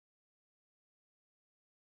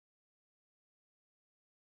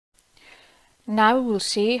Now we will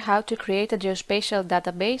see how to create a geospatial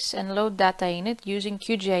database and load data in it using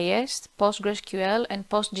QGIS, PostgreSQL and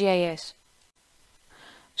PostGIS.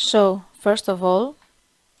 So, first of all,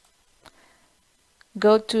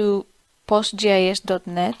 go to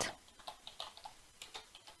postgis.net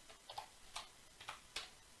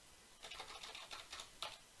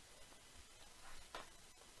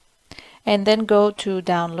and then go to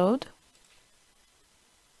download.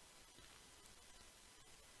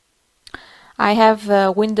 I have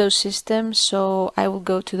a Windows system, so I will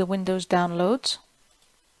go to the Windows downloads.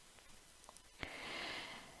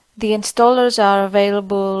 The installers are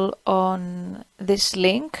available on this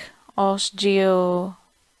link, OSGeo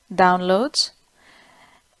downloads.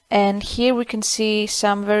 And here we can see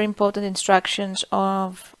some very important instructions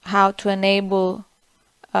of how to enable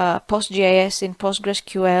PostGIS in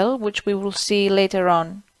PostgreSQL, which we will see later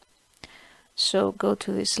on. So go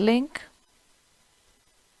to this link.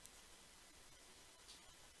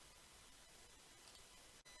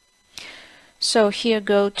 So here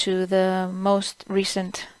go to the most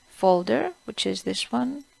recent folder, which is this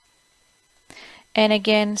one. And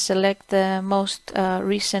again, select the most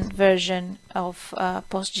recent version of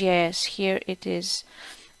PostGIS. Here it is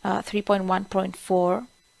 3.1.4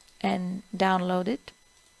 and download it.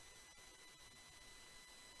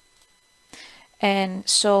 And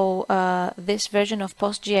so this version of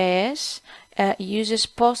PostGIS uses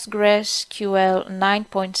PostgreSQL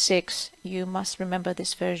 9.6. You must remember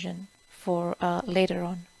this version for later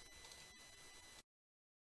on.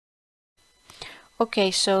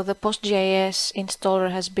 Okay, so the PostGIS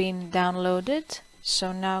installer has been downloaded.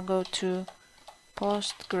 So now go to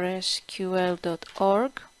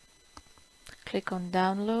postgresql.org, click on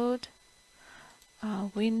download,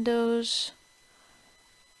 Windows,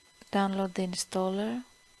 download the installer.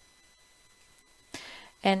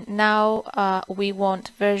 And now we want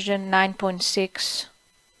version 9.6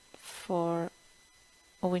 for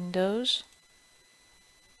Windows.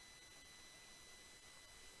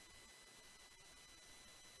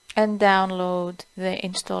 And download the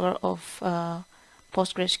installer of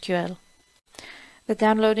PostgreSQL. The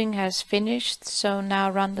downloading has finished, so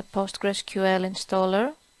now run the PostgreSQL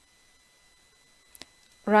installer.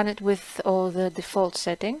 Run it with all the default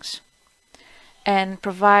settings and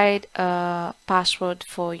provide a password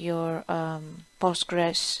for your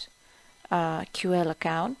PostgreSQL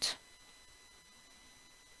account.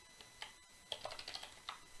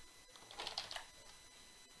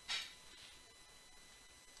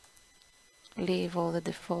 Leave all the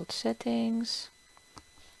default settings.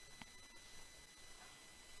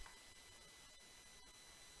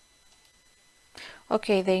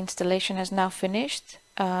 Okay, the installation has now finished.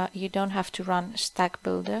 You don't have to run Stack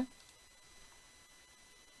Builder.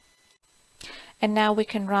 And now we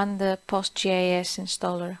can run the PostGIS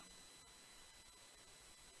installer.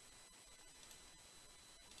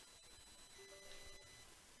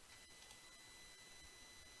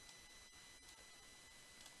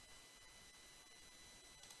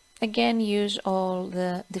 Again, use all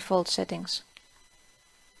the default settings.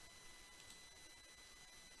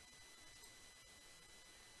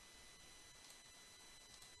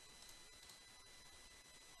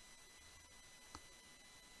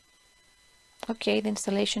 Okay, the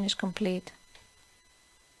installation is complete.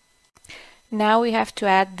 Now we have to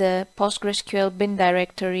add the PostgreSQL bin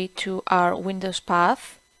directory to our Windows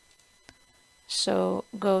path. So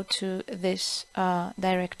go to this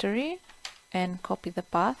directory and copy the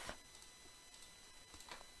path.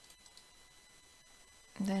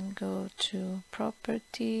 Then go to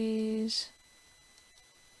Properties.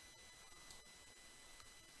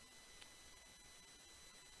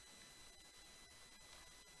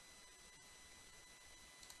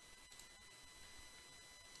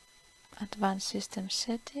 Advanced System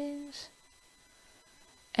Settings.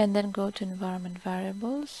 And then go to Environment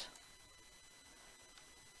Variables.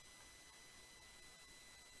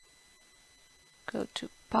 Go to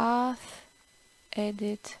Path,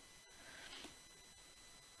 Edit,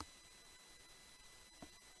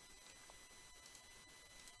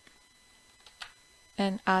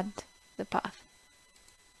 and add the path.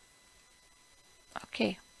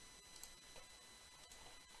 Okay.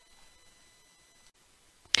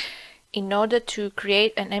 In order to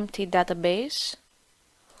create an empty database,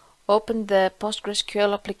 open the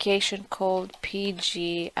PostgreSQL application called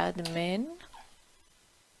pgAdmin.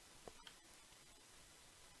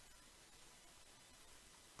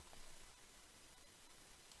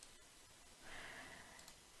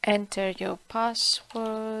 Enter your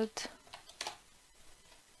password.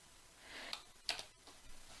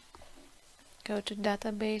 Go to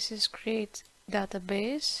Databases, create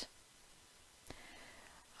database.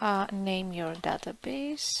 Name your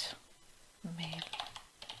database, MaiL.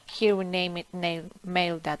 Here we name it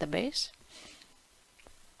MaiL database.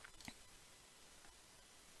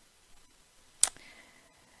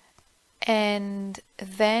 And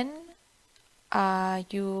then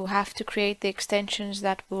you have to create the extensions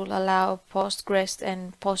that will allow Postgres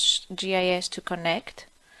and PostGIS to connect.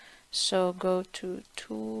 So go to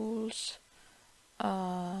Tools,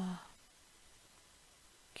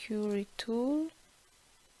 Query Tool,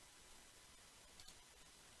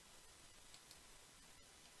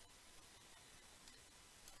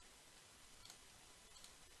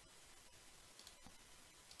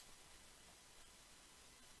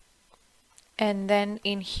 and then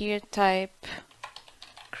in here type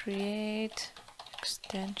create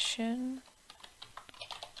extension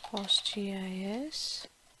PostGIS,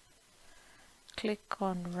 click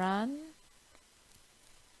on run,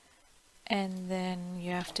 and then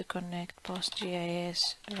you have to connect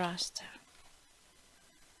PostGIS raster.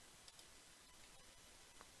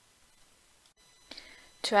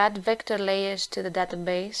 To add vector layers to the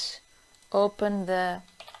database, open the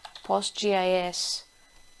PostGIS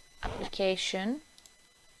application.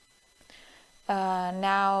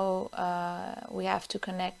 Now we have to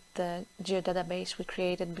connect the geodatabase we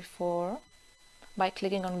created before by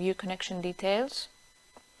clicking on View Connection Details.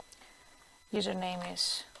 Username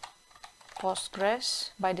is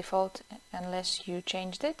Postgres by default unless you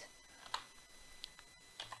changed it.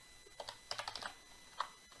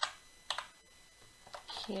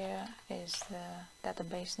 Here is the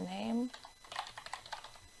database name.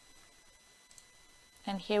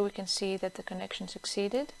 And here we can see that the connection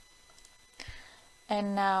succeeded.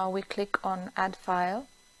 And now we click on Add File.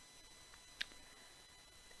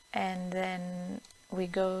 And then we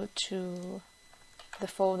go to the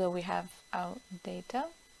folder we have our data.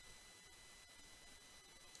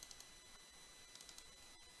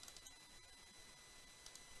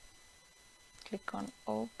 Click on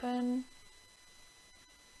Open.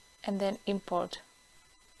 And then Import.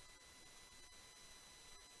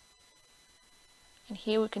 And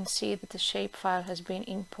here we can see that the shapefile has been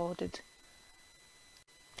imported.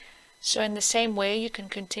 So in the same way, you can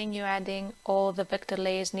continue adding all the vector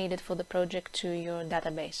layers needed for the project to your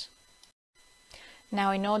database.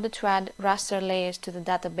 Now, in order to add raster layers to the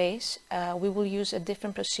database, we will use a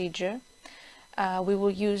different procedure. We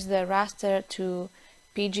will use the raster to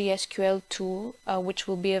pgSQL tool, which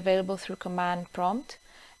will be available through command prompt.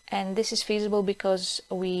 And this is feasible because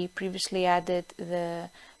we previously added the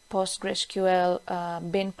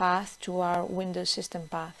PostgreSQL bin path to our Windows system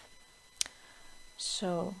path.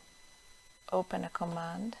 So open a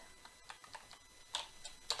command.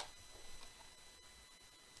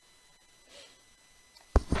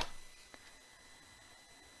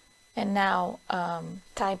 And now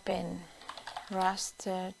type in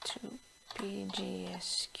raster to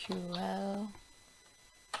pgSQL.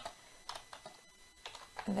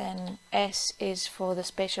 Then S is for the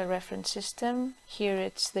spatial reference system. Here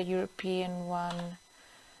it's the European one,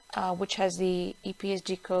 which has the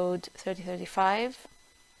EPSG code 3035.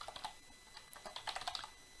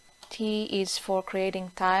 T is for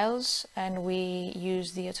creating tiles, and we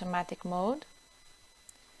use the automatic mode.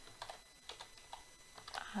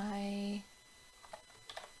 I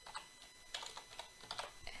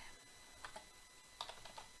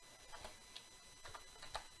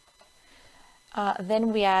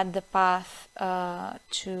then we add the path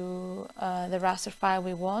to the raster file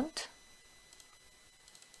we want.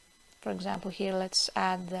 For example, here let's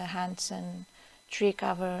add the Hansen tree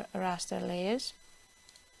cover raster layers.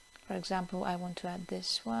 For example, I want to add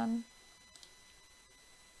this one.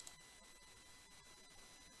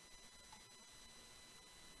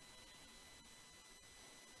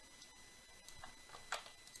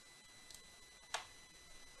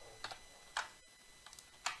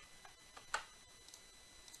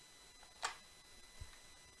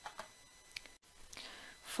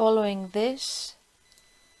 Following this,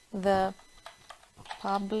 the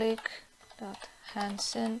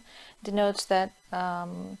public.Hansen denotes that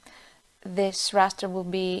this raster will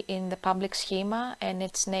be in the public schema and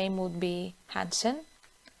its name would be Hansen.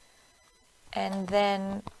 And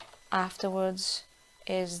then afterwards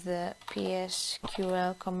is the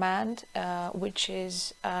psql command, which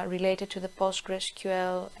is related to the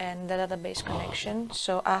PostgreSQL and the database connection.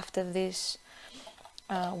 So after this,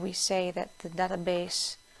 we say that the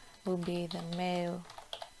database will be the MaiL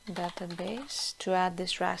database to add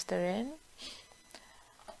this raster in.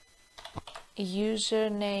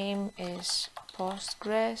 Username is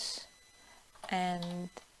Postgres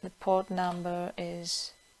and the port number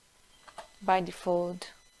is by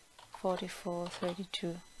default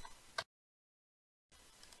 4432.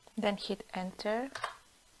 Then hit enter.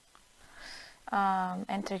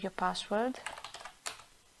 Enter your password,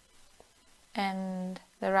 and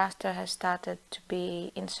the raster has started to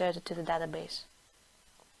be inserted to the database.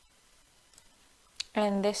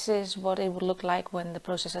 And this is what it would look like when the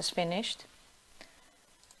process has finished.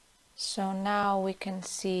 So now we can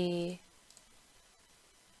see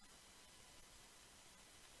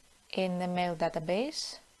in the MaiL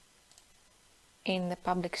database, in the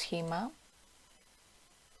public schema,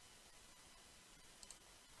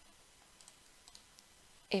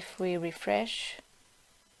 if we refresh,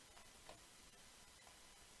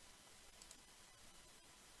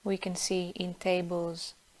 we can see in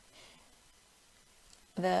tables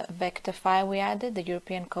the vector file we added, the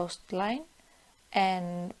European coastline,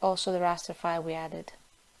 and also the raster file we added.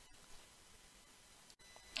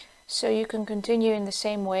 So you can continue in the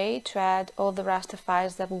same way to add all the raster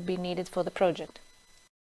files that will be needed for the project.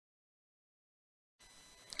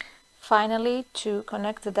 Finally, to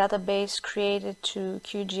connect the database created to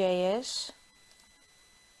QGIS,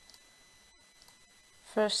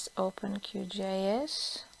 first open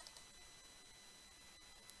QGIS,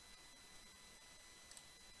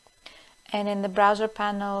 and in the browser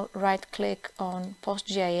panel right-click on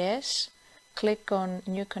PostGIS, click on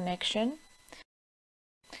New Connection,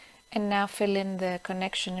 and now fill in the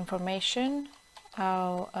connection information.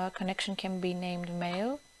 Our connection can be named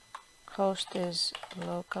MaiL. Host is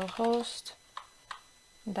localhost,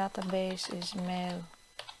 database is MaiL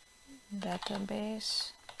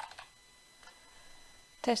database.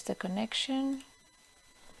 Test the connection.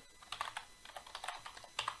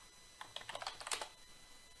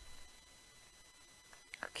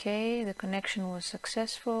 Okay, the connection was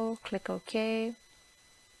successful. Click OK.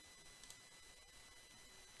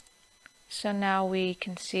 So now we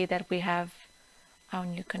can see that we have our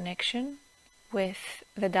new connection with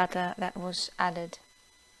the data that was added.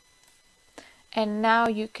 And now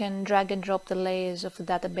you can drag and drop the layers of the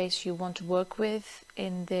database you want to work with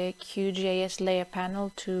in the QGIS layer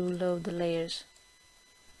panel to load the layers.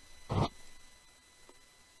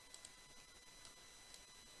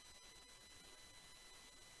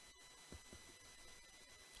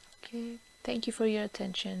 Okay, thank you for your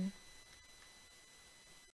attention.